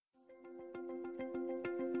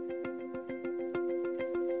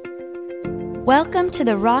Welcome to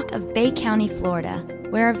the Rock of Bay County, Florida,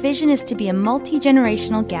 where our vision is to be a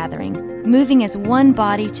multi-generational gathering, moving as one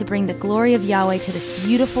body to bring the glory of Yahweh to this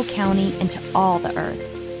beautiful county and to all the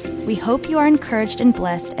earth. We hope you are encouraged and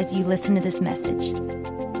blessed as you listen to this message.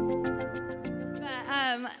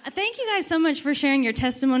 Thank you guys so much for sharing your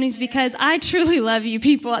testimonies, because I truly love you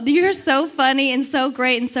people. You're so funny and so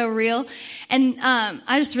great and so real. And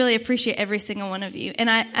I just really appreciate every single one of you. And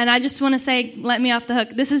I just want to say, let me off the hook.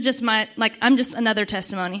 This is just I'm just another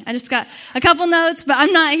testimony. I just got a couple notes, but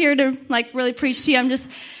I'm not here to really preach to you. I'm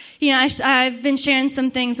just, I've been sharing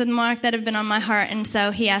some things with Mark that have been on my heart. And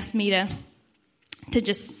so he asked me to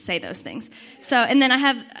just say those things. So, and then I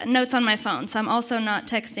have notes on my phone. So I'm also not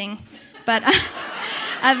texting, but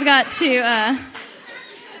I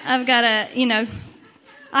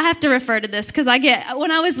have to refer to this, because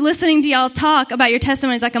when I was listening to y'all talk about your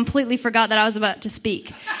testimonies, I completely forgot that I was about to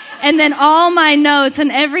speak. And then all my notes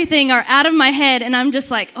and everything are out of my head, and I'm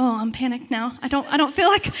just like, oh, I'm panicked now. I don't feel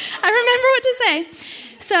like I remember what to say.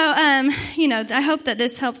 So, I hope that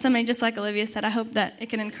this helps somebody, just like Olivia said. I hope that it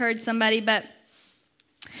can encourage somebody. But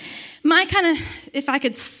my if I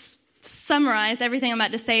could summarize everything I'm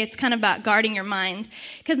about to say, it's kind of about guarding your mind,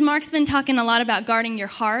 because Mark's been talking a lot about guarding your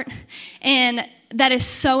heart, and that is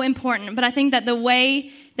so important. But I think that the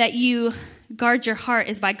way that you guard your heart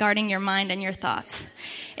is by guarding your mind and your thoughts.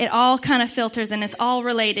 It all kind of filters, and it's all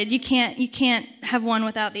related. You can't have one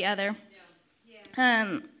without the other.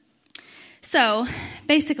 So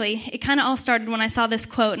basically, it kind of all started when I saw this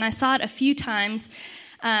quote, and I saw it a few times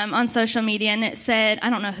on social media, and it said,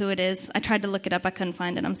 I don't know who it is. I tried to look it up. I couldn't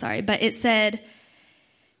find it. I'm sorry. But it said,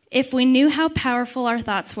 if we knew how powerful our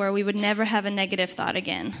thoughts were, we would never have a negative thought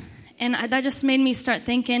again. And that just made me start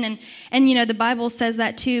thinking. And the Bible says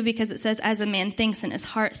that too, because it says, as a man thinks in his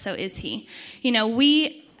heart, so is he.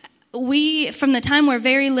 We from the time we're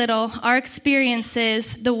very little, our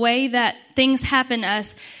experiences, the way that things happen to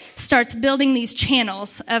us, starts building these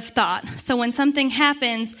channels of thought. So when something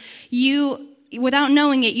happens, without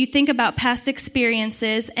knowing it, you think about past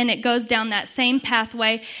experiences, and it goes down that same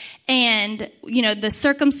pathway. And, the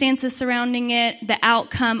circumstances surrounding it, the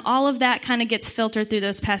outcome, all of that kind of gets filtered through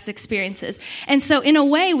those past experiences. And so in a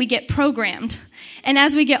way, we get programmed. And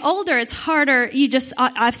as we get older, it's harder.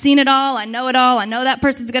 I've seen it all. I know it all. I know that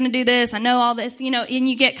person's going to do this. I know all this, and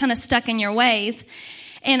you get kind of stuck in your ways.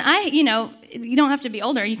 And you don't have to be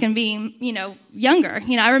older. You can be, younger.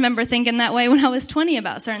 I remember thinking that way when I was 20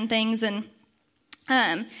 about certain things. And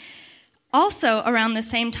also around the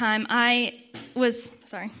same time, I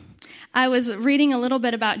was reading a little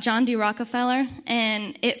bit about John D. Rockefeller,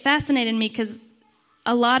 and it fascinated me because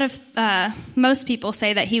most people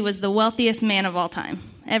say that he was the wealthiest man of all time,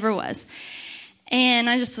 ever was. And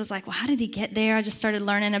I just was like, well, how did he get there? I just started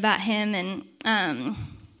learning about him, and I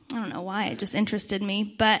don't know why, it just interested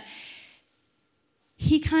me. But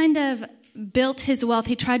he kind of built his wealth.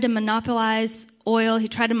 He tried to monopolize oil. He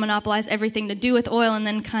tried to monopolize everything to do with oil, and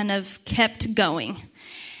then kind of kept going.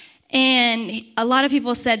 And a lot of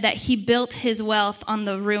people said that he built his wealth on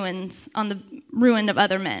the ruin of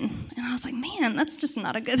other men. And I was like, man, that's just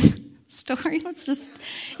not a good story. Let's just,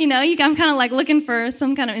 I'm kind of like looking for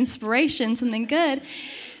some kind of inspiration, something good.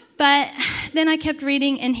 But then I kept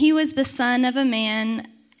reading, and he was the son of a man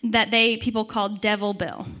that people called Devil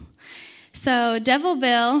Bill. So Devil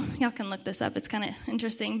Bill, y'all can look this up, it's kind of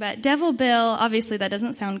interesting, but Devil Bill, obviously that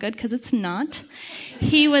doesn't sound good because it's not.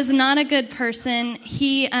 He was not a good person.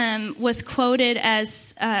 He was quoted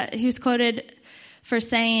for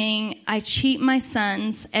saying, I cheat my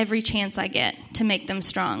sons every chance I get to make them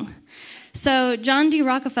strong. So John D.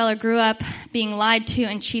 Rockefeller grew up being lied to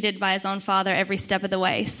and cheated by his own father every step of the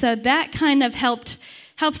way. So that kind of helps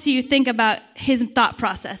you think about his thought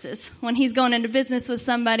processes. When he's going into business with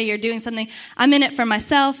somebody or doing something, I'm in it for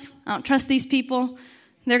myself. I don't trust these people.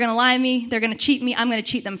 They're going to lie to me. They're going to cheat me. I'm going to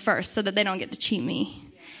cheat them first so that they don't get to cheat me.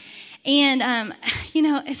 And,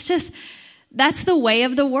 it's just, that's the way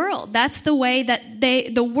of the world. That's the way that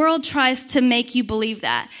the world tries to make you believe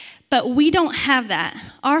that. But we don't have that.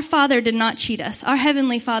 Our Father did not cheat us. Our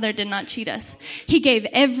Heavenly Father did not cheat us. He gave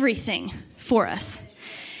everything for us.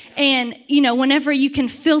 And, whenever you can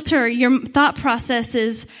filter your thought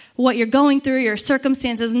processes, what you're going through, your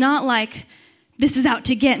circumstances, not like, this is out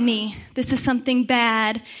to get me, this is something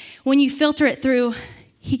bad. When you filter it through,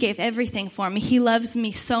 He gave everything for me. He loves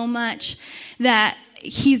me so much that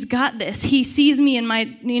He's got this. He sees me in my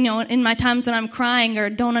times when I'm crying or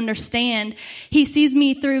don't understand. He sees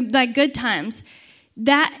me through good times.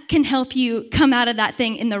 That can help you come out of that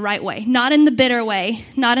thing in the right way. Not in the bitter way,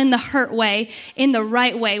 not in the hurt way, in the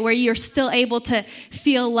right way, where you're still able to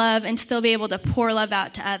feel love and still be able to pour love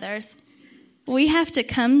out to others. We have to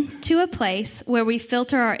come to a place where we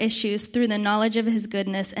filter our issues through the knowledge of his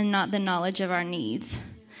goodness and not the knowledge of our needs.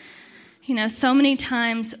 You know, so many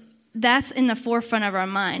times that's in the forefront of our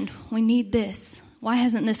mind. We need this. Why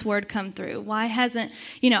hasn't this word come through? Why hasn't,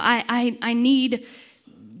 I need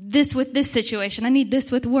this with this situation. I need this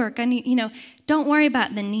with work. Don't worry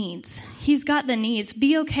about the needs. He's got the needs.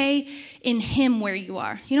 Be okay in him where you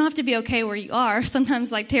are. You don't have to be okay where you are. Sometimes,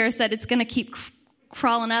 like Tara said, it's going to keep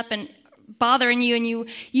crawling up and bothering you, and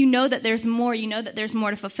you know that there's more. You know that there's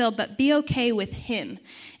more to fulfill, but be okay with him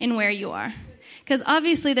in where you are. Because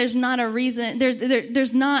obviously there's not a reason,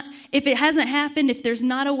 there's not, if it hasn't happened, if there's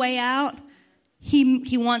not a way out,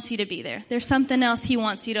 he wants you to be there. There's something else he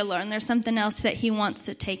wants you to learn. There's something else that he wants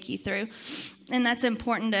to take you through. And that's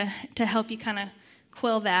important to help you kind of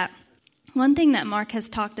quell that. One thing that Mark has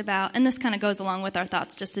talked about, and this kind of goes along with our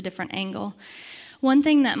thoughts, just a different angle. One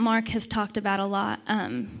thing that Mark has talked about a lot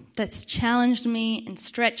that's challenged me and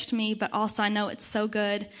stretched me, but also I know it's so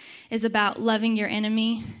good, is about loving your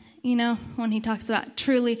enemy. You know, when he talks about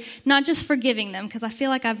truly, not just forgiving them, because I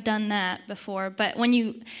feel like I've done that before, but when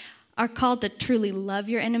you are called to truly love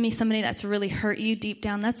your enemy, somebody that's really hurt you deep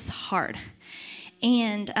down, that's hard.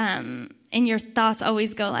 And your thoughts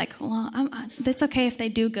always go like, well, it's okay if they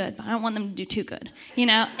do good, but I don't want them to do too good, you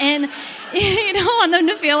know? And you don't want them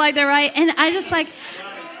to feel like they're right. And I just like,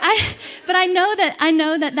 but I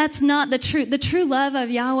know that that's not the truth. The true love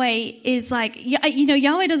of Yahweh is like,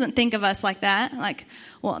 Yahweh doesn't think of us like that. Like,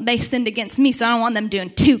 well, they sinned against me, so I don't want them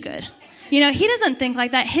doing too good. You know, he doesn't think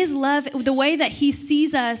like that. His love, the way that he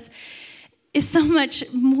sees us is so much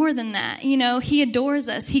more than that. You know, he adores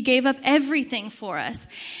us. He gave up everything for us.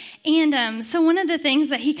 And so one of the things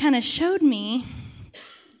that he kind of showed me,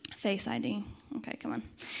 Face ID. Okay, come on.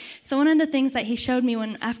 So one of the things that he showed me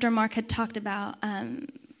after Mark had talked about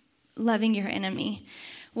loving your enemy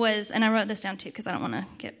was, and I wrote this down too because I don't want to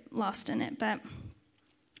get lost in it, but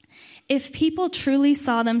if people truly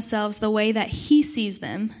saw themselves the way that he sees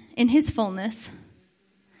them in his fullness,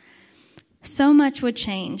 so much would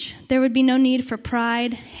change. There would be no need for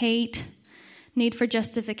pride, hate, need for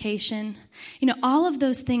justification. You know, all of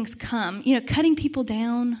those things come. You know, cutting people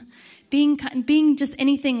down, being just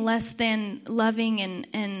anything less than loving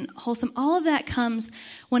and wholesome. All of that comes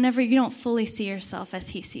whenever you don't fully see yourself as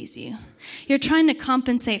he sees you. You're trying to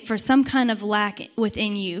compensate for some kind of lack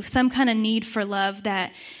within you, some kind of need for love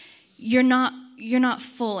that you're not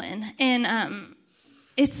full in. And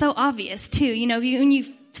it's so obvious too. You know, when you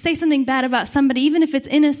say something bad about somebody, even if it's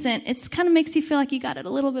innocent, it kind of makes you feel like you got it a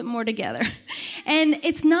little bit more together. And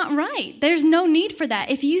it's not right. There's no need for that.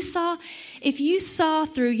 If you saw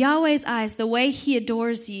through Yahweh's eyes the way he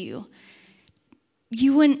adores you,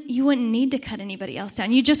 you wouldn't need to cut anybody else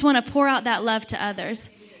down. You just want to pour out that love to others.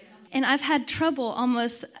 And I've had trouble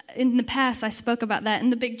almost in the past. I spoke about that in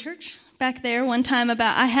the big church back there one time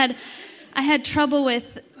about I had trouble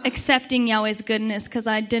with accepting Yahweh's goodness because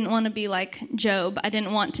I didn't want to be like Job. I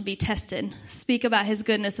didn't want to be tested. Speak about his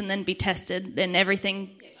goodness and then be tested and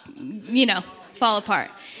everything, fall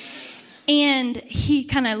apart. And he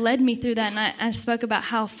kind of led me through that, and I spoke about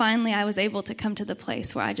how finally I was able to come to the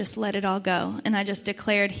place where I just let it all go, and I just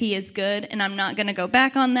declared he is good, and I'm not going to go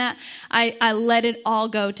back on that. I let it all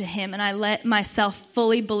go to him, and I let myself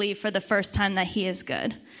fully believe for the first time that he is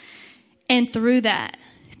good. And through that,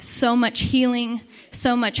 so much healing,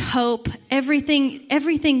 so much hope,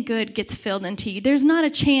 everything good gets filled into you. There's not a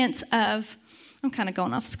chance of, I'm kind of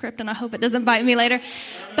going off script, and I hope it doesn't bite me later,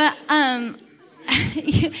 but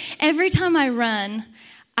every time I run,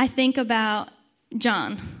 I think about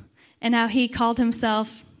John and how he called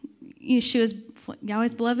himself Yahweh's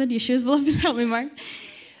beloved. Yeshua's beloved. Help me, Mark.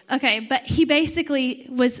 Okay, but he basically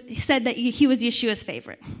said that he was Yeshua's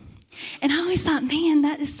favorite. And I always thought, man,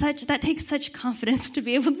 that takes such confidence to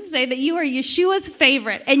be able to say that you are Yeshua's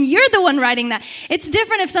favorite and you're the one writing that. It's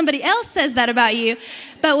different if somebody else says that about you,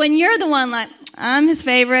 but when you're the one like, I'm his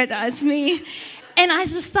favorite, it's me. And I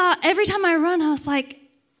just thought, every time I run, I was like,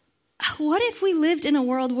 what if we lived in a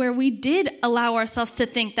world where we did allow ourselves to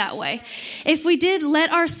think that way? If we did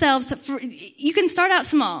let ourselves, you can start out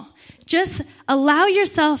small. Just allow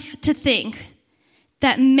yourself to think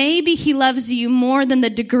that maybe he loves you more than the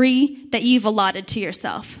degree that you've allotted to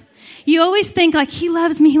yourself. You always think like, he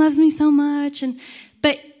loves me so much.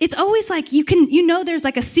 But it's always like there's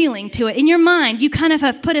like a ceiling to it. In your mind, you kind of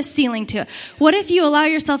have put a ceiling to it. What if you allow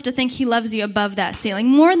yourself to think he loves you above that ceiling,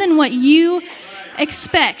 more than what you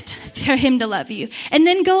expect for him to love you? And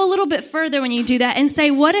then go a little bit further when you do that and say,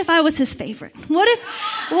 what if I was his favorite? What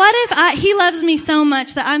if he loves me so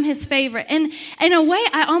much that I'm his favorite? And in a way,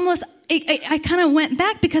 I kind of went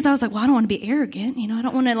back because I was like, well, I don't want to be arrogant. I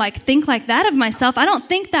don't want to like think like that of myself. I don't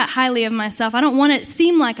think that highly of myself. I don't want it to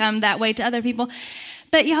seem like I'm that way to other people.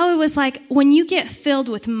 But Yahweh was like, when you get filled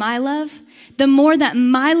with my love, the more that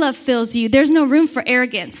my love fills you, there's no room for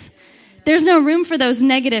arrogance. There's no room for those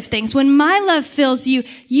negative things. When my love fills you,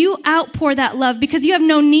 you outpour that love because you have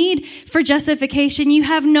no need for justification. You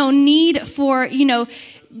have no need for,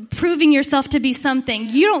 proving yourself to be something.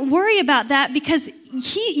 You don't worry about that because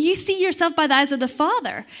you see yourself by the eyes of the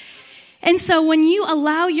Father. And so when you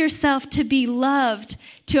allow yourself to be loved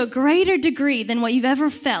to a greater degree than what you've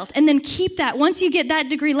ever felt, and then keep that, once you get that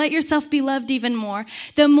degree, let yourself be loved even more.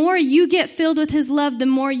 The more you get filled with his love, the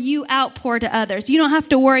more you outpour to others. You don't have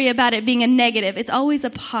to worry about it being a negative. It's always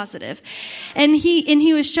a positive. And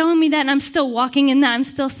he was showing me that, and I'm still walking in that. I'm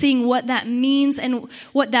still seeing what that means and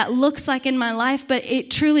what that looks like in my life, but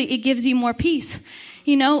it gives you more peace.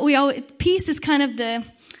 Peace is kind of the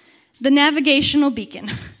navigational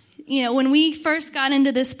beacon. When we first got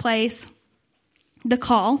into this place, the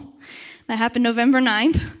call, that happened November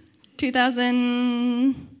 9th,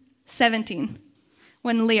 2017,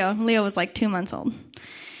 when Leo was like 2 months old.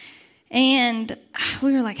 And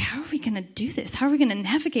we were like, how are we going to do this? How are we going to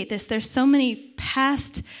navigate this? There's so much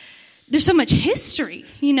history,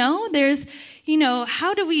 there's,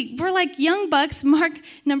 we're like young bucks. Mark,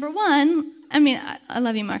 number one, I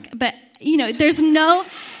love you, Mark, but, there's no,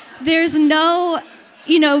 there's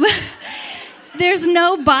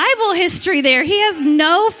no Bible history there. He has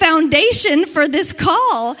no foundation for this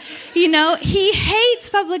call. He hates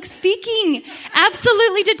public speaking.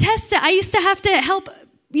 Absolutely detests it. I used to have to help,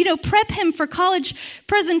 prep him for college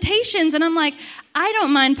presentations. And I'm like, I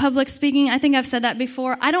don't mind public speaking. I think I've said that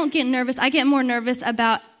before. I don't get nervous. I get more nervous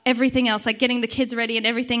about everything else, like getting the kids ready and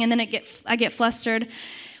everything. And then I get flustered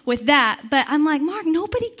with that. But I'm like, Mark,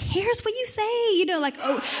 nobody cares what you say. That's not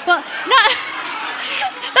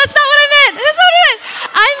what I meant. That's not what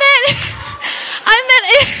I meant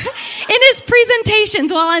in his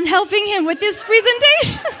presentations while I'm helping him with this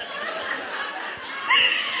presentation.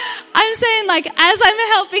 I'm saying, like, as I'm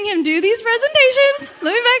helping him do these presentations,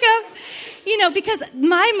 let me back up. Because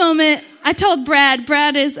my moment, I told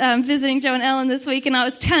Brad is visiting Joe and Ellen this week, and I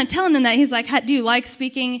was kind of telling him that. He's like, do you like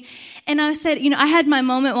speaking? And I said, I had my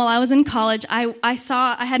moment while I was in college. I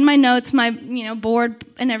had my notes, my, board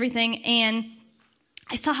and everything, and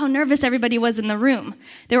I saw how nervous everybody was in the room.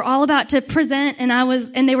 They were all about to present, and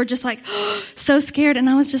they were just like, so scared. And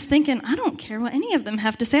I was just thinking, I don't care what any of them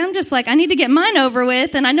have to say. I'm just like, I need to get mine over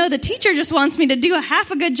with. And I know the teacher just wants me to do a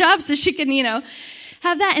half a good job so she can,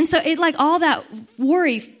 have that. And so it all that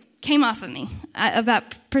worry came off of me about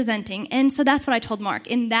presenting. And so that's what I told Mark.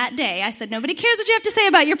 In that day, I said, nobody cares what you have to say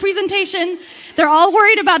about your presentation. They're all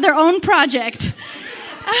worried about their own project.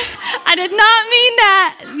 I did not mean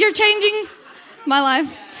that. You're changing my life.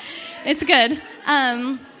 It's good.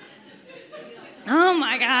 Oh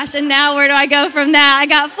my gosh. And now where do I go from that? I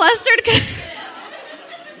got flustered.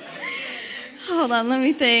 Hold on. Let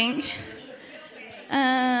me think.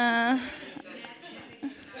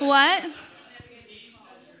 What?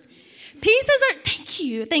 Pieces are,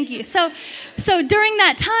 thank you. So during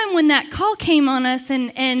that time when that call came on us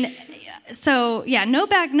and so yeah, no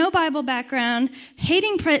Bible background,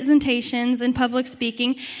 hating presentations and public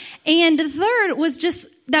speaking. And the third was just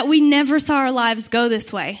that we never saw our lives go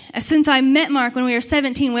this way. Since I met Mark when we were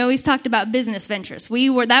 17, we always talked about business ventures.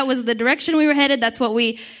 That was the direction we were headed. That's what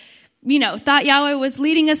we, thought Yahweh was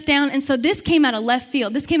leading us down. And so this came out of left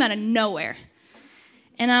field. This came out of nowhere.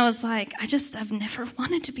 And I was like, I've never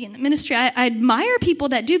wanted to be in the ministry. I admire people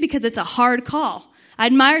that do because it's a hard call. I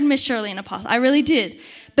admired Miss Shirley and Apostle. I really did.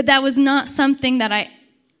 But that was not something that I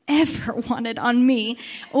ever wanted on me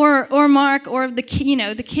or Mark or the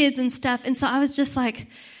kids and stuff. And so I was just like,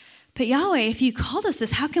 but Yahweh, if you called us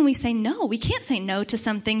this, how can we say no? We can't say no to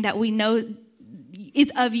something that we know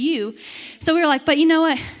is of you. So we were like, but you know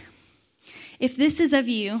what? If this is of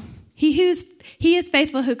you, he is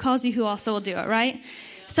faithful who calls you, who also will do it, right?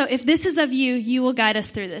 So if this is of you, you will guide us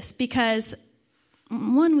through this because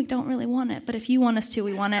one, we don't really want it, but if you want us to,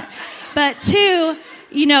 we want it. But two,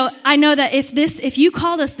 I know that if you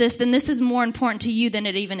called us this, then this is more important to you than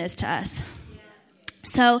it even is to us.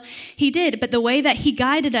 So he did, but the way that he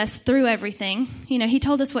guided us through everything, he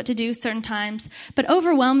told us what to do certain times, but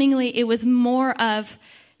overwhelmingly it was more of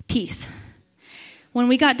peace. When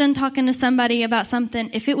we got done talking to somebody about something,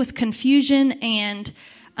 if it was confusion and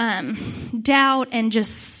doubt and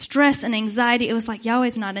just stress and anxiety, it was like,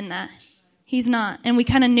 Yahweh's not in that. He's not. And we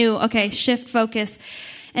kind of knew, okay, shift focus.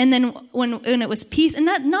 And then when it was peace, and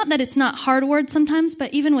not that it's not hard words sometimes,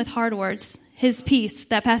 but even with hard words, His peace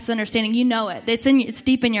that passes understanding. You know it. It's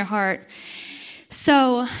deep in your heart.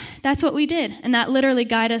 So that's what we did. And that literally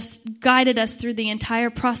guided us through the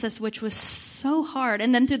entire process, which was so hard.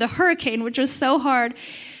 And then through the hurricane, which was so hard.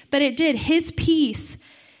 But it did. His peace,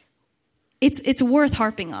 it's worth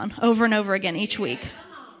harping on over and over again each week.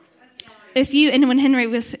 And when Henry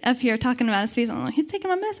was up here talking about his peace, I'm like, he's taking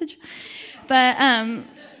my message. But,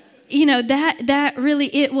 that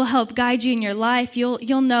really, it will help guide you in your life.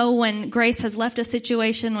 You'll know when grace has left a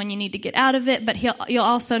situation, when you need to get out of it, but you'll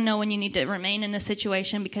also know when you need to remain in a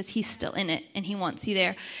situation because he's still in it and he wants you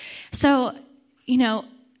there. So,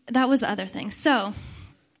 that was the other thing. So,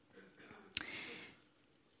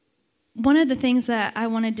 one of the things that I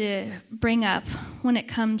wanted to bring up when it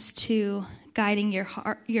comes to guiding your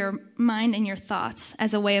heart, your mind and your thoughts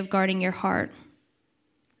as a way of guarding your heart.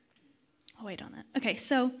 I'll wait on that. Okay,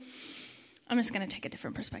 so I'm just going to take a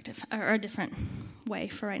different perspective, or a different way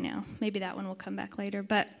for right now. Maybe that one will come back later.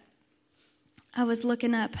 But I was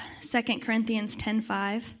looking up 2 Corinthians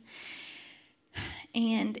 10:5,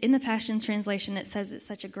 and in the Passion Translation, it says it's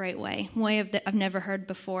such a great way that I've never heard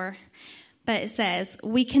before. But it says,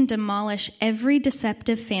 we can demolish every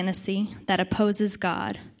deceptive fantasy that opposes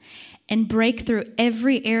God and break through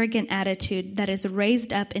every arrogant attitude that is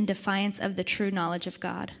raised up in defiance of the true knowledge of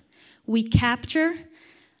God. We capture,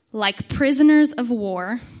 like prisoners of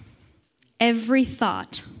war, every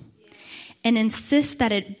thought and insist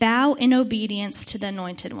that it bow in obedience to the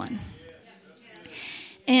Anointed One.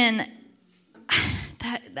 And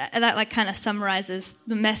that like kind of summarizes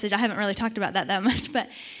the message. I haven't really talked about that much, but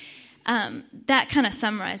that kind of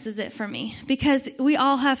summarizes it for me. Because we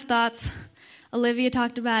all have thoughts. Olivia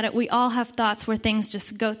talked about it. We all have thoughts where things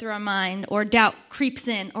just go through our mind or doubt creeps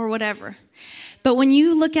in or whatever. But when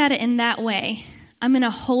you look at it in that way, I'm going to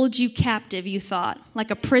hold you captive, you thought, like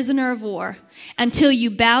a prisoner of war, until you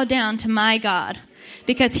bow down to my God,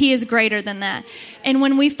 because he is greater than that. And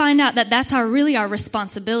when we find out that that's our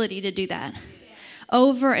responsibility to do that,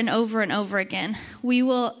 over and over and over again, we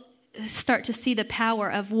will start to see the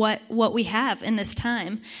power of what we have in this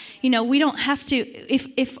time. We don't have to,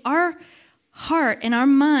 if our heart and our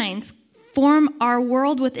minds form our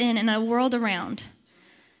world within and a world around,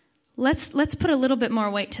 let's put a little bit more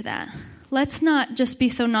weight to that. Let's not just be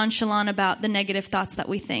so nonchalant about the negative thoughts that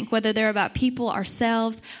we think, whether they're about people,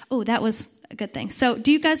 ourselves. Oh, that was a good thing. So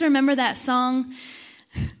do you guys remember that song?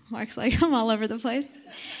 Mark's like, I'm all over the place.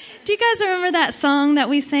 Do you guys remember that song that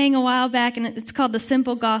we sang a while back? And it's called The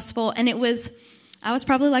Simple Gospel. And I was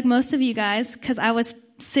probably like most of you guys, because I was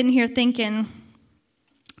sitting here thinking,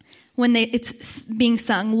 when it's being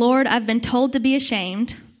sung, Lord, I've been told to be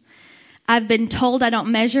ashamed. I've been told I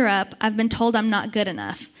don't measure up. I've been told I'm not good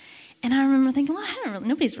enough. And I remember thinking, well,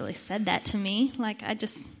 nobody's really said that to me.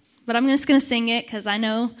 But I'm just going to sing it because I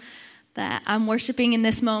know that I'm worshiping in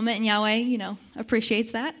this moment, and Yahweh,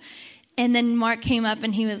 appreciates that. And then Mark came up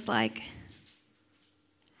and he was like,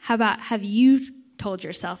 have you told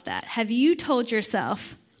yourself that? Have you told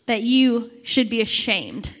yourself that you should be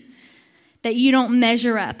ashamed? That you don't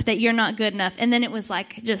measure up, that you're not good enough? And then it was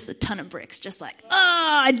like just a ton of bricks, just like,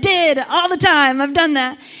 oh, I did all the time. I've done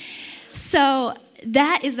that. So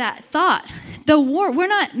that is that thought. The war,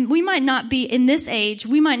 we might not be in this age,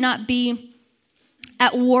 we might not be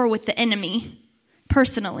at war with the enemy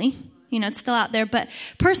personally. It's still out there. But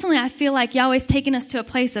personally, I feel like Yahweh's taken us to a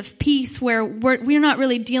place of peace where we're not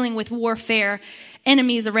really dealing with warfare,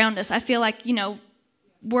 enemies around us. I feel like,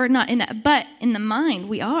 we're not in that. But in the mind,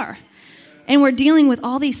 we are. And we're dealing with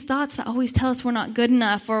all these thoughts that always tell us we're not good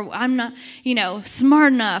enough, or I'm not,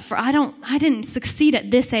 smart enough, or I didn't succeed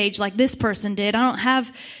at this age like this person did. I don't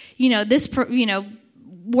have, this,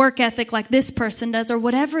 work ethic like this person does, or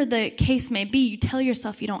whatever the case may be. You tell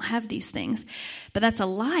yourself you don't have these things. But that's a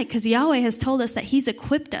lie, because Yahweh has told us that he's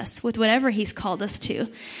equipped us with whatever he's called us to.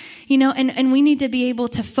 And we need to be able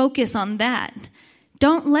to focus on that.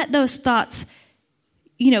 Don't let those thoughts,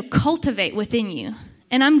 cultivate within you.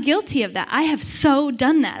 And I'm guilty of that. I have so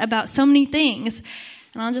done that about so many things.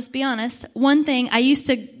 And I'll just be honest. One thing, I used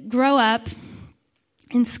to grow up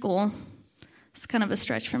in school. It's kind of a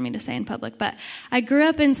stretch for me to say in public, but I grew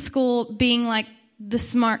up in school being like the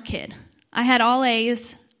smart kid. I had all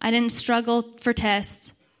A's. I didn't struggle for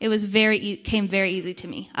tests. It was came very easy to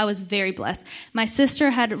me. I was very blessed. My sister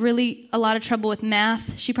had really a lot of trouble with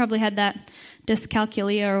math. She probably had that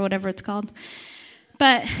dyscalculia or whatever it's called.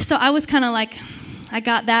 But so I was kind of like, I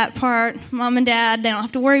got that part. Mom and Dad, they don't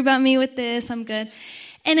have to worry about me with this. I'm good.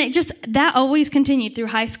 And that always continued through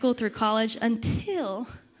high school, through college, until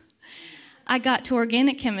I got to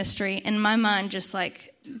organic chemistry, and my mind just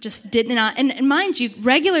like just did not. And mind you,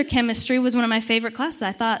 regular chemistry was one of my favorite classes.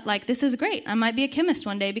 I thought, like, this is great. I might be a chemist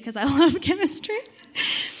one day because I love chemistry.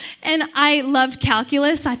 And I loved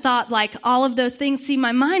calculus. I thought, like, all of those things. See,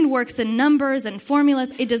 my mind works in numbers and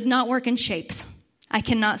formulas. It does not work in shapes. I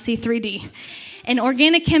cannot see 3D. And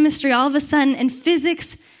organic chemistry, all of a sudden, and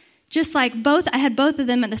physics, just like both, I had both of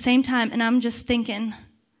them at the same time. And I'm just thinking,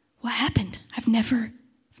 what happened? I've never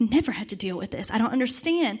had to deal with this. I don't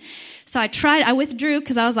understand. So I withdrew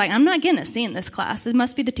because I was like, I'm not getting a C in this class. It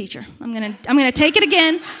must be the teacher. I'm gonna take it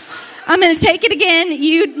again. I'm going to take it again,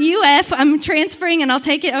 UF, I'm transferring, and I'll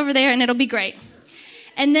take it over there, and it'll be great.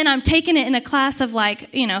 And then I'm taking it in a class of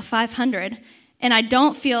 500, and I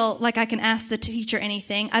don't feel like I can ask the teacher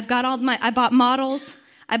anything. I bought models,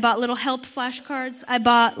 I bought little help flashcards, I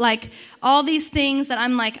bought all these things that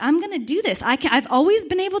I'm like, I'm going to do this. I've always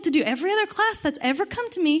been able to do every other class that's ever come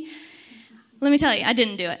to me. Let me tell you, I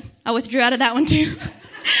didn't do it. I withdrew out of that one too.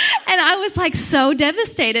 And I was so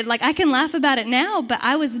devastated. I can laugh about it now, but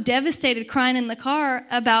I was devastated crying in the car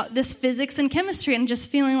about this physics and chemistry and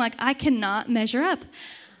just feeling like I cannot measure up.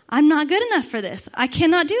 I'm not good enough for this. I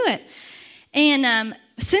cannot do it. And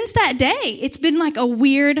since that day, it's been a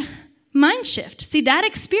weird mind shift. See, that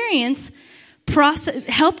experience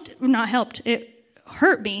it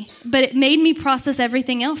hurt me, but it made me process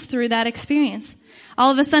everything else through that experience.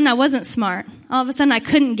 All of a sudden, I wasn't smart. All of a sudden, I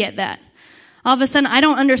couldn't get that. All of a sudden, I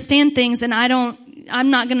don't understand things, and I'm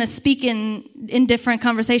not going to speak in different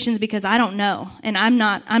conversations because I don't know, and I'm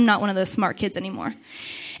not one of those smart kids anymore.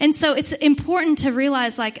 And so it's important to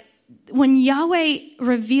realize, when Yahweh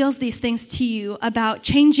reveals these things to you about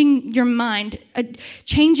changing your mind,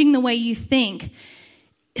 changing the way you think,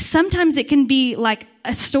 sometimes it can be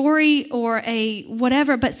a story or a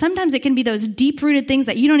whatever, but sometimes it can be those deep-rooted things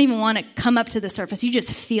that you don't even want to come up to the surface. You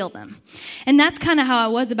just feel them. And that's kind of how I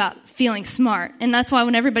was about feeling smart. And that's why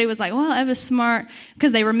when everybody was like, well, I was smart,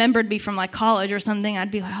 because they remembered me from college or something, I'd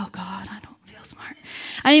be like, oh God, I don't feel smart.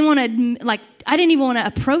 I didn't even want to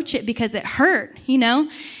approach it because it hurt,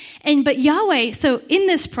 But Yahweh, so in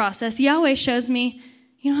this process, Yahweh shows me,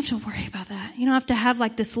 you don't have to worry about that. You don't have to have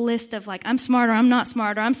this list of I'm smart or I'm not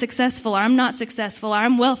smart, or I'm successful or I'm not successful, or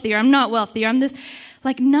I'm wealthy or I'm not wealthy, or I'm this.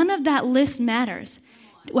 None of that list matters.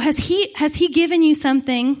 Has he given you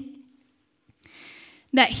something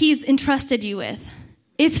that he's entrusted you with?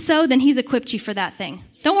 If so, then he's equipped you for that thing.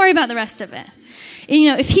 Don't worry about the rest of it.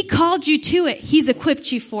 And, if he called you to it, he's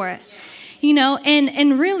equipped you for it.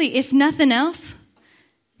 And really, if nothing else,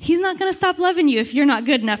 he's not going to stop loving you if you're not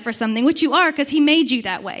good enough for something, which you are because he made you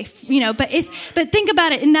that way, But think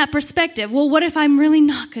about it in that perspective. Well, what if I'm really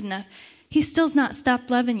not good enough? He still's not stopped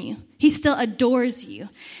loving you. He still adores you.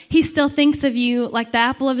 He still thinks of you like the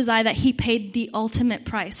apple of his eye, that he paid the ultimate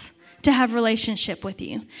price to have relationship with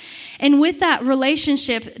you. And with that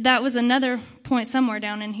relationship, that was another point somewhere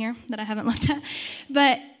down in here that I haven't looked at.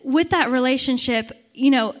 But with that relationship,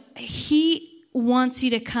 he wants you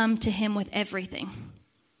to come to him with everything.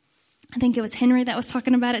 I think it was Henry that was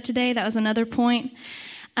talking about it today. That was another point.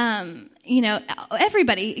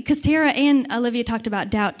 Everybody, because Tara and Olivia talked about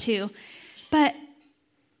doubt too. But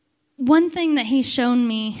one thing that he's shown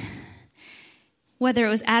me, whether it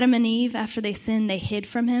was Adam and Eve after they sinned, they hid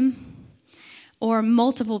from him, or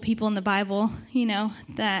multiple people in the Bible,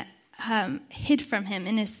 that hid from him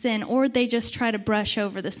in his sin, or they just try to brush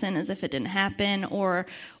over the sin as if it didn't happen, or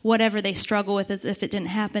whatever they struggle with as if it didn't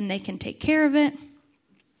happen, they can take care of it.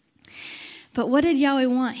 But what did Yahweh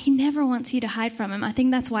want? He never wants you to hide from him. I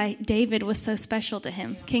think that's why David was so special to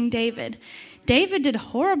him, King David. David did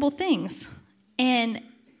horrible things, and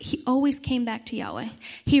he always came back to Yahweh.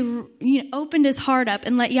 He opened his heart up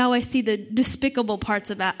and let Yahweh see the despicable parts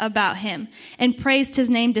about him, and praised his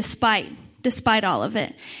name despite all of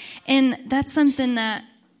it. And that's something that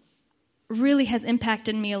really has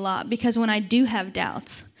impacted me a lot, because when I do have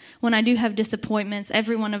doubts, when I do have disappointments,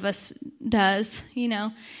 every one of us does,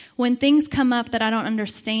 when things come up that I don't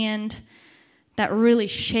understand, that really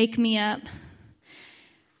shake me up,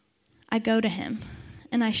 I go to him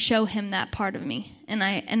and I show him that part of me. And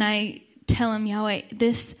I tell him, Yahweh,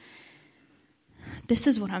 this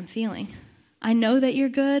is what I'm feeling. I know that you're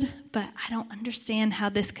good, but I don't understand how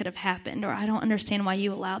this could have happened, or I don't understand why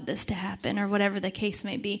you allowed this to happen, or whatever the case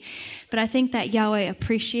may be. But I think that Yahweh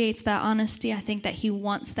appreciates that honesty. I think that he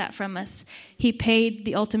wants that from us. He paid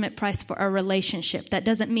the ultimate price for a relationship. That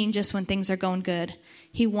doesn't mean just when things are going good.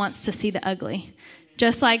 He wants to see the ugly.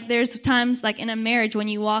 Just like there's times in a marriage when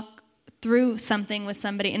you walk through something with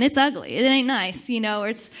somebody and it's ugly. It ain't nice, or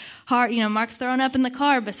it's hard. Mark's throwing up in the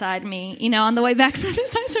car beside me, on the way back from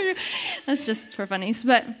his surgery. That's just for funnies.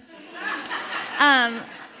 But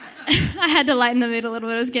I had to lighten the mood a little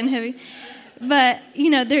bit. It was getting heavy. But,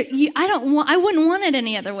 I wouldn't want it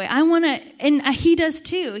any other way. I want to, and he does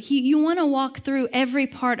too. You want to walk through every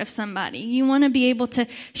part of somebody. You want to be able to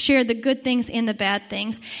share the good things and the bad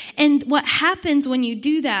things. And what happens when you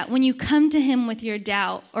do that, when you come to him with your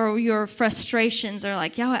doubt or your frustrations or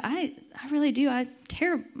like, Yahweh, I really do. I'm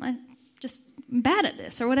just bad at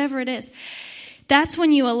this or whatever it is. That's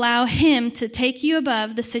when you allow him to take you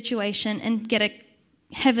above the situation and get a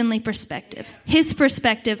heavenly perspective. His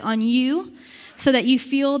perspective on you, so that you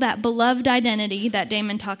feel that beloved identity that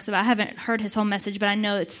Damon talks about. I haven't heard his whole message, but I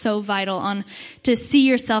know it's so vital to see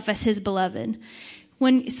yourself as his beloved.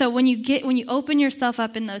 When you open yourself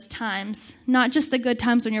up in those times, not just the good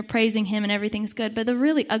times when you're praising him and everything's good, but the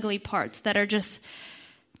really ugly parts that are just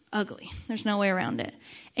ugly. There's no way around it.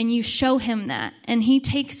 And you show him that, and he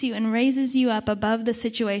takes you and raises you up above the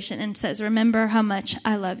situation and says, remember how much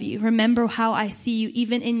I love you. Remember how I see you,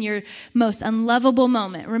 even in your most unlovable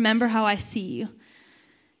moment. Remember how I see you.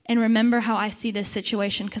 And remember how I see this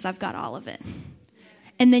situation, because I've got all of it.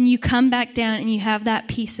 And then you come back down and you have that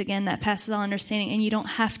peace again that passes all understanding, and you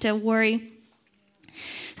don't have to worry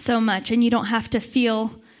so much, and you don't have to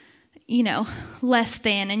feel less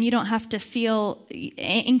than, and you don't have to feel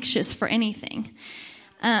anxious for anything.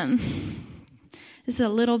 This a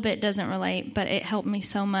little bit doesn't relate, but it helped me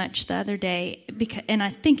so much the other day, and I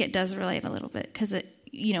think it does relate a little bit because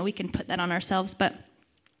we can put that on ourselves. But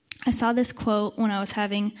I saw this quote when I was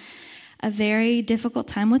having a very difficult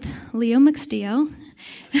time with Leo McSteo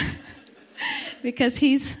because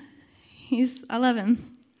I love him.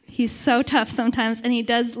 He's so tough sometimes, and he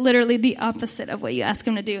does literally the opposite of what you ask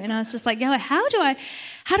him to do. And I was just like, Yahweh, how do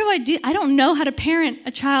I do? I don't know how to parent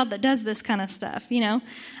a child that does this kind of stuff. I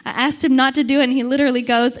asked him not to do it, and he literally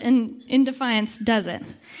goes and in defiance does it.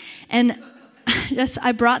 And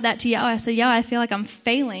I brought that to Yahweh. I said, Yahweh, I feel like I'm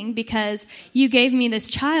failing because you gave me this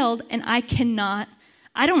child, and I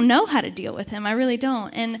don't know how to deal with him. I really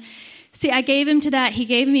don't. And see, I gave him to that. He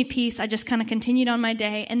gave me peace. I just kind of continued on my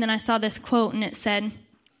day. And then I saw this quote, and it said,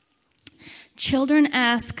 children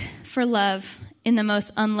ask for love in the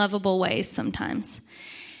most unlovable ways sometimes.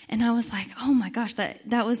 And I was like, oh my gosh,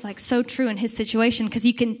 that was like so true in his situation. Because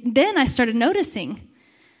then I started noticing,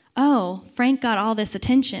 oh, Frank got all this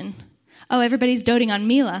attention. Oh, everybody's doting on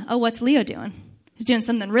Mila. Oh, what's Leo doing? He's doing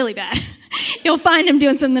something really bad. You'll find him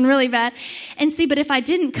doing something really bad. And see, but if I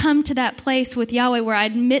didn't come to that place with Yahweh where I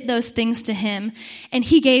admit those things to him, and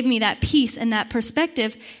he gave me that peace and that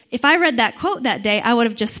perspective, if I read that quote that day, I would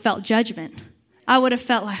have just felt judgment. I would have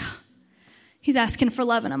felt like, he's asking for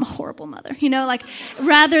love and I'm a horrible mother,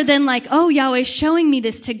 rather than like, oh, Yahweh's showing me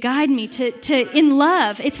this to guide me to in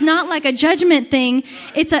love. It's not like a judgment thing.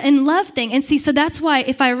 It's an in love thing. And see, so that's why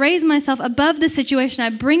if I raise myself above the situation, I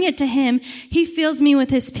bring it to him, he fills me with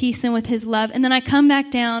his peace and with his love. And then I come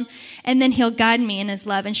back down, and then he'll guide me in his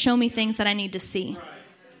love and show me things that I need to see.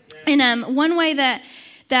 And one way that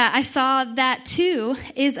I saw that too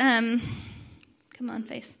is, come on,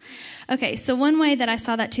 face. Okay, so one way that I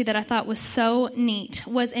saw that too that I thought was so neat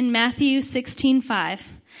was in Matthew 16:5.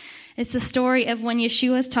 It's the story of when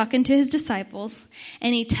Yeshua is talking to his disciples,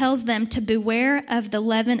 and he tells them to beware of the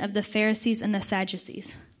leaven of the Pharisees and the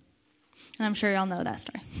Sadducees. And I'm sure y'all know that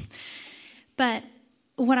story. But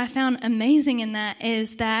what I found amazing in that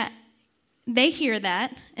is that they hear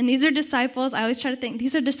that, and these are disciples. I always try to think,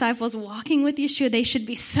 these are disciples walking with Yeshua. They should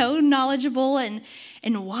be so knowledgeable and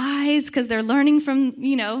wise because they're learning from,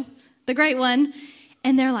 the great one.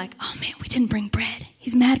 And they're like, oh man, we didn't bring bread.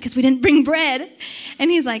 He's mad because we didn't bring bread. And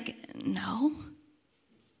he's like, no.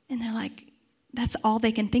 And they're like, that's all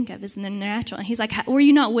they can think of is in the natural. And he's like, were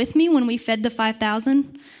you not with me when we fed the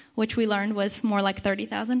 5,000, which we learned was more like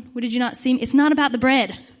 30,000? Did you not see me? It's not about the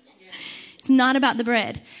bread. It's not about the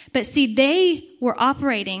bread. But see, they were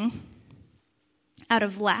operating out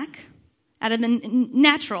of lack, out of the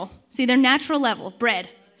natural. See, their natural level, bread,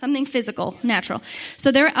 something physical, natural.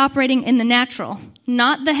 So they're operating in the natural,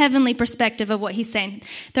 not the heavenly perspective of what he's saying.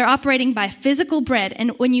 They're operating by physical bread.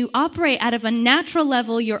 And when you operate out of a natural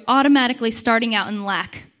level, you're automatically starting out in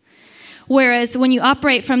lack. Whereas when you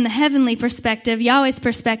operate from the heavenly perspective, Yahweh's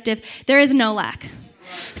perspective, there is no lack.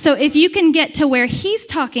 So if you can get to where he's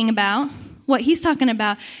talking about, what he's talking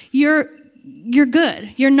about, you're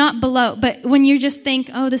good. You're not below. But when you just think,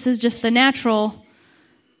 oh, this is just the natural,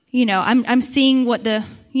 I'm seeing what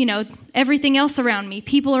everything else around me,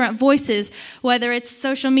 people around, voices, whether it's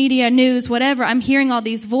social media, news, whatever, I'm hearing all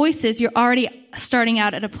these voices, you're already starting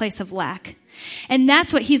out at a place of lack. And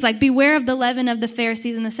that's what he's like, beware of the leaven of the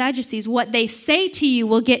Pharisees and the Sadducees. What they say to you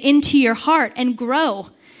will get into your heart and grow.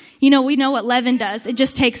 We know what leaven does. It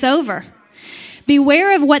just takes over.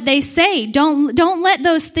 Beware of what they say. Don't let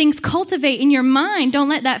those things cultivate in your mind. Don't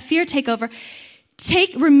let that fear take over.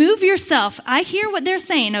 Remove yourself. I hear what they're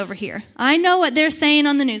saying over here. I know what they're saying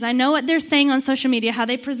on the news. I know what they're saying on social media, how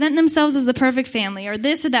they present themselves as the perfect family or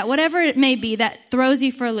this or that, whatever it may be that throws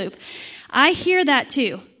you for a loop. I hear that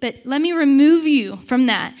too, but let me remove you from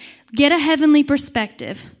that. Get a heavenly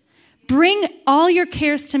perspective. Bring all your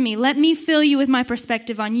cares to me. Let me fill you with my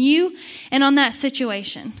perspective on you and on that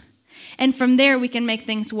situation. And from there, we can make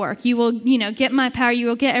things work. You will, get my power. You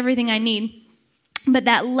will get everything I need. But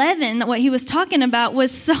that leaven, what he was talking about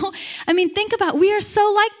was so, think about, we are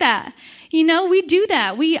so like that. We do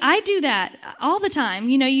that. I do that all the time.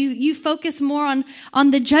 You focus more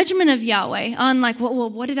on the judgment of Yahweh, on like,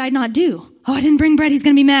 well, what did I not do? Oh, I didn't bring bread. He's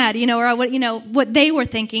going to be mad, or what they were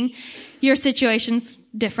thinking. Your situation's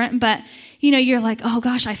different, but you're like, oh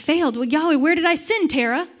gosh, I failed. Well, Yahweh, where did I sin,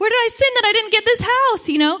 Tara? Where did I sin that I didn't get this house?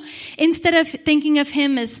 Instead of thinking of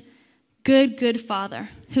him as good Father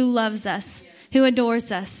who loves us, who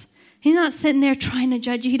adores us. He's not sitting there trying to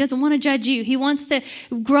judge you. He doesn't want to judge you. He wants to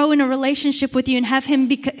grow in a relationship with you and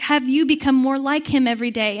have you become more like him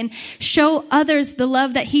every day and show others the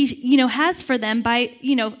love that he, has for them by,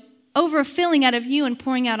 overfilling out of you and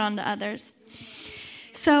pouring out onto others.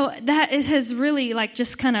 So that has really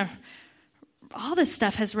just kind of, all this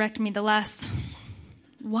stuff has wrecked me the last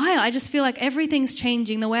while. I just feel like everything's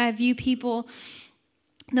changing. The way I view people,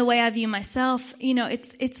 the way I view myself,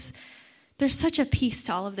 there's such a peace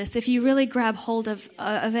to all of this. If you really grab hold of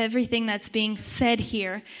everything that's being said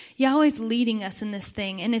here, Yahweh's leading us in this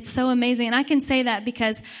thing, and it's so amazing. And I can say that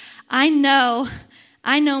because I know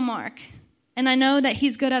Mark, and I know that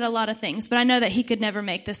he's good at a lot of things, but I know that he could never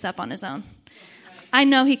make this up on his own. I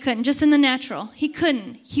know he couldn't, just in the natural. He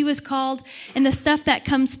couldn't. He was called, and the stuff that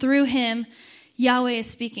comes through him, Yahweh is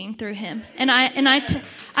speaking through him. And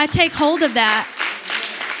I take hold of that.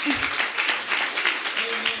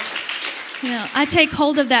 I take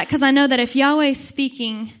hold of that because I know that if Yahweh is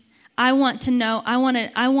speaking, I want to know, I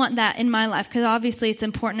want that in my life because obviously it's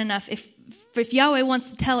important enough. If Yahweh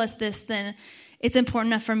wants to tell us this, then it's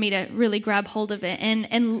important enough for me to really grab hold of it and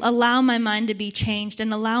allow my mind to be changed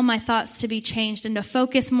and allow my thoughts to be changed and to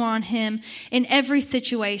focus more on him in every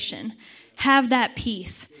situation. Have that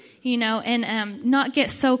peace, and not get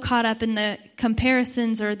so caught up in the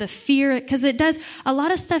comparisons or the fear because it does, a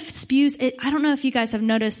lot of stuff spews. I don't know if you guys have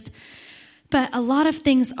noticed, but a lot of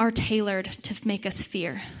things are tailored to make us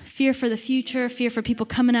fear. Fear for the future, fear for people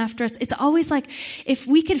coming after us. It's always like, if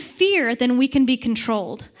we could fear, then we can be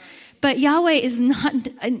controlled. But Yahweh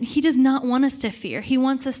he does not want us to fear. He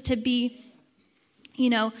wants us to be,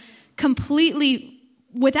 completely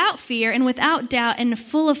without fear and without doubt and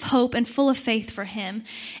full of hope and full of faith for him.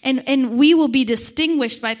 And we will be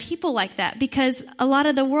distinguished by people like that because a lot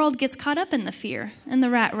of the world gets caught up in the fear and the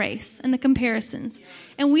rat race and the comparisons.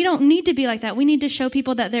 And we don't need to be like that. We need to show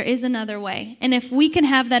people that there is another way. And if we can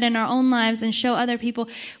have that in our own lives and show other people,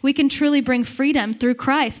 we can truly bring freedom through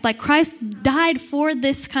Christ. Like Christ died for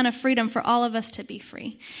this kind of freedom for all of us to be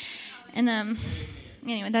free. And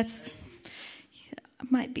anyway, that's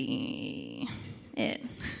might be it.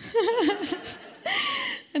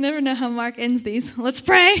 I never know how Mark ends these. Let's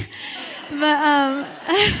pray. But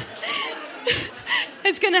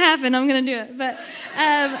it's going to happen. I'm going to do it. But,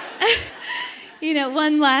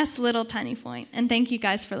 one last little tiny point, and thank you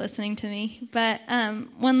guys for listening to me. But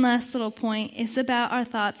one last little point is about our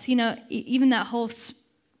thoughts. Even that whole,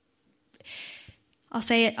 I'll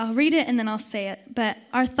say it, I'll read it, and then I'll say it. But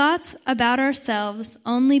our thoughts about ourselves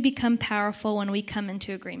only become powerful when we come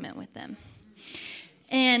into agreement with them.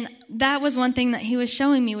 And that was one thing that he was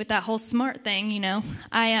showing me with that whole smart thing,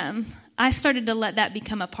 I started to let that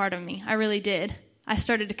become a part of me. I really did. I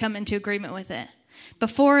started to come into agreement with it.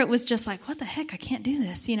 Before it was just like, what the heck? I can't do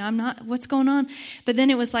this. I'm not, what's going on? But then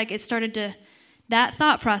it was like, it started to, that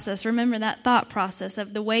thought process, remember that thought process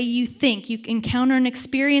of the way you think. You encounter an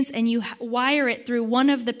experience and you wire it through one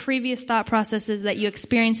of the previous thought processes that you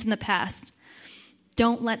experienced in the past.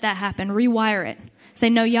 Don't let that happen. Rewire it. Say,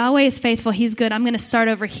 no, Yahweh is faithful. He's good. I'm going to start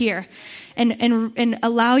over here and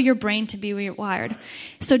allow your brain to be rewired.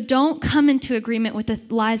 So don't come into agreement with the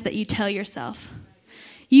lies that you tell yourself.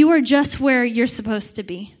 You are just where you're supposed to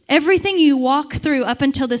be. Everything you walk through up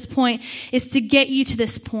until this point is to get you to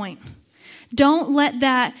this point. Don't let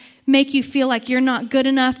that make you feel like you're not good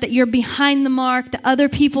enough, that you're behind the mark, that other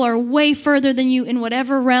people are way further than you in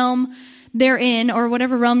whatever realm they're in or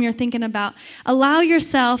whatever realm you're thinking about. Allow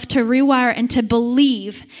yourself to rewire and to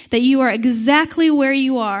believe that you are exactly where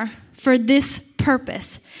you are for this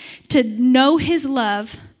purpose, to know his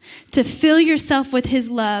love, to fill yourself with his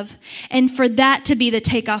love, and for that to be the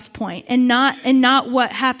takeoff point, and not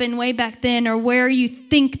what happened way back then or where you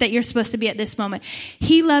think that you're supposed to be at this moment.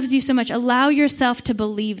 He loves you so much. Allow yourself to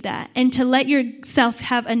believe that and to let yourself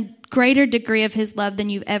have a greater degree of his love than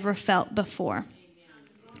you've ever felt before.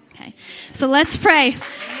 Okay, so let's pray.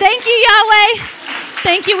 Thank you, Yahweh.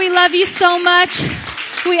 Thank you. We love you so much.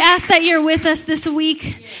 We ask that you're with us this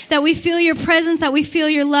week, that we feel your presence, that we feel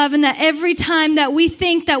your love, and that every time that we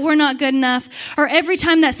think that we're not good enough, or every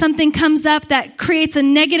time that something comes up that creates a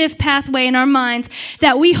negative pathway in our minds,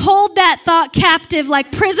 that we hold that thought captive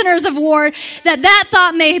like prisoners of war, that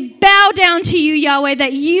thought may bow down to you, Yahweh,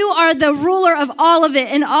 that you are the ruler of all of it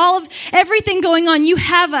and all of everything going on. You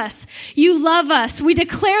have us. You love us. We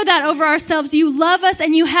declare that over ourselves. You love us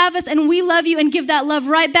and you have us, and we love you and give that love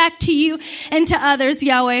right back to you and to others,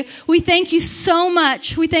 Yahweh. We thank you so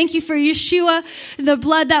much. We thank you for Yeshua, the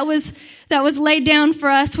blood that was laid down for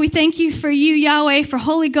us. We thank you for you, Yahweh, for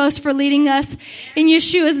Holy Ghost, for leading us. In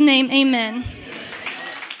Yeshua's name, amen.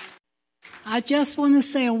 I just want to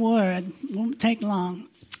say a word. It won't take long.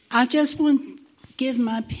 I just want to give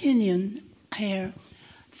my opinion here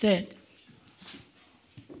that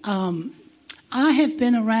I have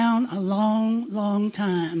been around a long, long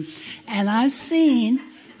time, and I've seen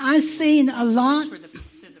a lot.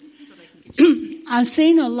 I've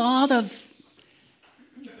seen a lot of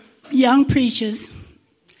young preachers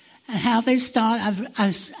and how they start.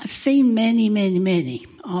 I've seen many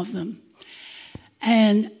of them,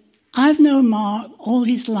 and I've known Mark all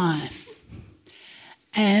his life,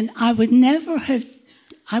 and I would never have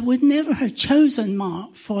chosen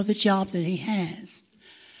Mark for the job that he has.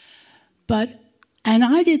 And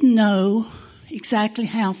I didn't know exactly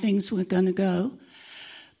how things were going to go.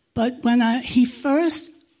 But when he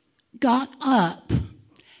first got up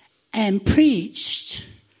and preached,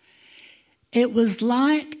 it was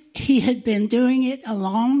like he had been doing it a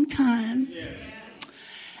long time. Yeah.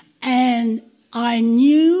 And I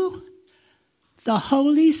knew the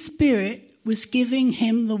Holy Spirit was giving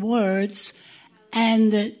him the words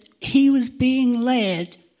and that he was being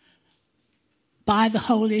led by the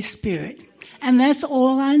Holy Spirit. And that's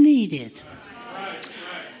all I needed.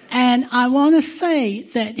 And I want to say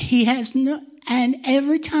that he has and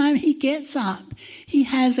every time he gets up, he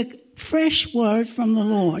has a fresh word from the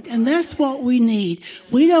Lord. And that's what we need.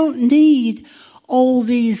 We don't need all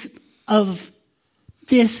this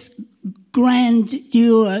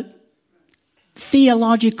grandeur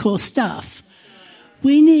theological stuff.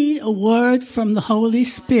 We need a word from the Holy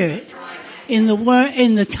Spirit. In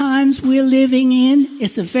the times we're living in,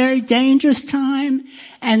 it's a very dangerous time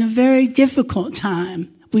and a very difficult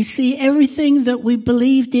time. We see everything that we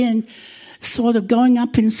believed in sort of going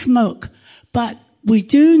up in smoke. But we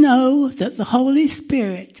do know that the Holy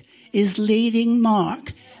Spirit is leading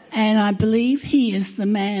Mark. And I believe he is the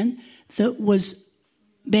man that was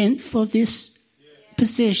meant for this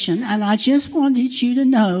position. And I just wanted you to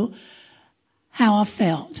know how I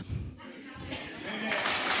felt.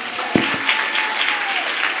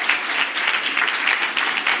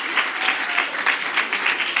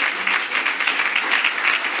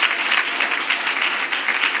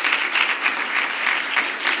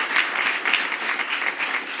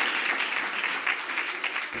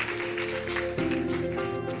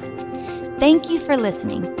 Thank you for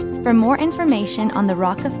listening. For more information on the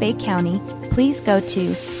Rock of Bay County, please go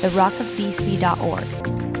to therockofbc.org.